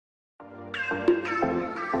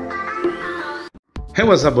Hey,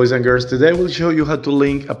 what's up boys and girls, today I will show you how to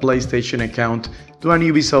link a PlayStation account to an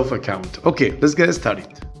Ubisoft account. Okay, let's get started.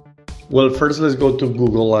 Well, first let's go to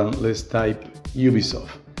Google and let's type Ubisoft.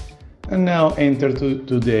 And now enter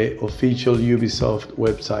to the official Ubisoft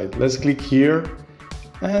website. Let's click here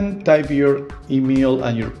and type your email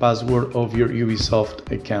and your password of your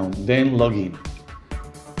Ubisoft account, then log in.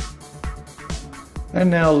 And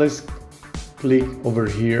now let's click over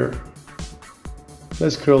here.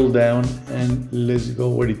 Let's scroll down and let's go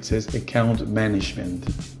where it says account management.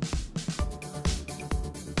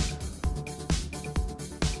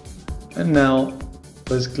 And now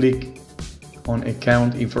let's click on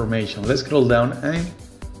account information. Let's scroll down and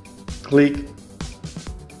click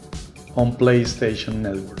on PlayStation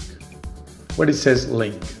Network where it says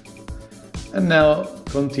link. And now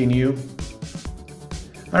continue.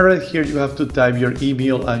 And right here you have to type your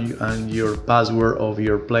email and your password of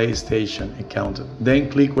your PlayStation account. Then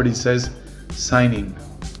click where it says sign in.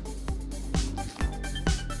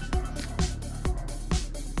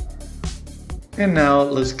 And now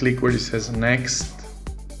let's click where it says next.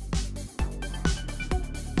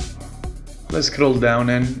 Let's scroll down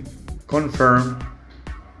and confirm.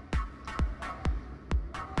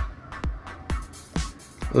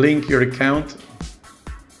 Link your account.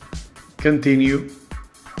 Continue.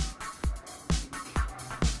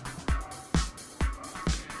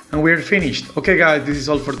 And we're finished. Okay guys, this is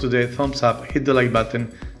all for today. Thumbs up, hit the like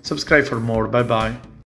button, subscribe for more. Bye bye.